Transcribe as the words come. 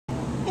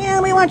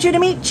we want you to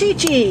meet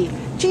Chichi.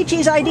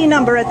 Chichi's ID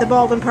number at the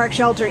Baldwin Park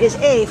Shelter is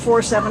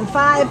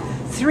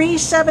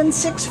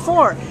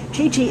A4753764.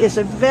 Chichi is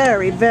a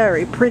very,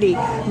 very pretty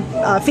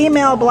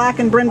female black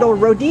and brindle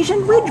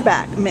Rhodesian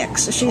Ridgeback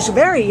mix. She's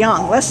very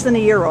young, less than a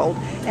year old,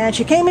 and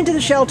she came into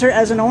the shelter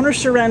as an owner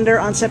surrender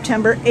on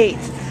September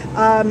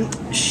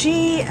 8th.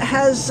 She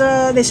has,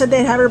 they said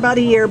they'd have her about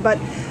a year, but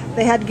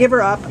they had to give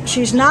her up.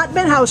 She's not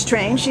been house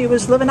trained. She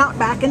was living out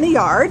back in the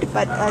yard,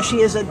 but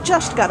she is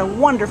just got a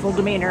wonderful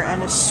demeanor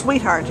and a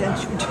sweetheart. And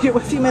a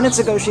few minutes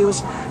ago, she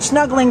was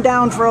snuggling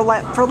down for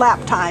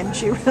lap time.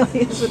 She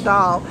really is a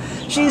doll.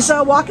 She's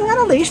walking on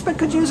a leash, but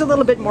could use a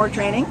little bit more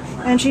training.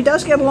 And she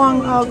does get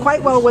along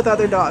quite well with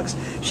other dogs.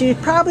 She's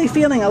probably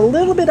feeling a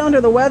little bit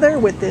under the weather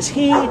with this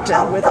heat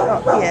and with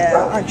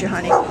yeah, aren't you,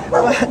 honey?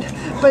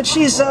 But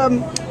she's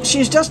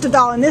just a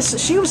doll. And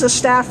she was a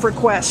staff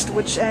request,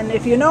 and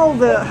if you know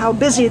how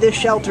busy this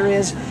shelter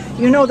is,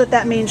 you know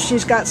that means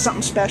she's got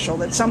something special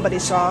that somebody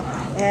saw,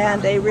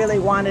 and they really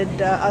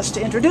wanted us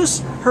to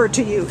introduce her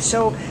to you.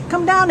 So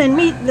come down and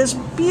meet this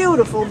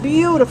beautiful,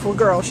 beautiful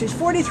girl. She's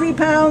 43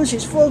 pounds,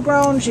 she's full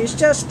grown, she's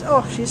just,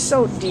 oh, she's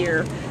so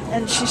dear.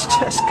 And she's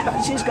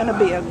going to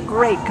be a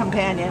great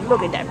companion.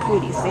 Look at that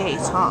pretty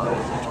face, huh?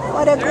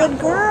 What a good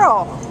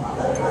girl.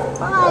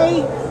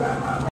 Bye.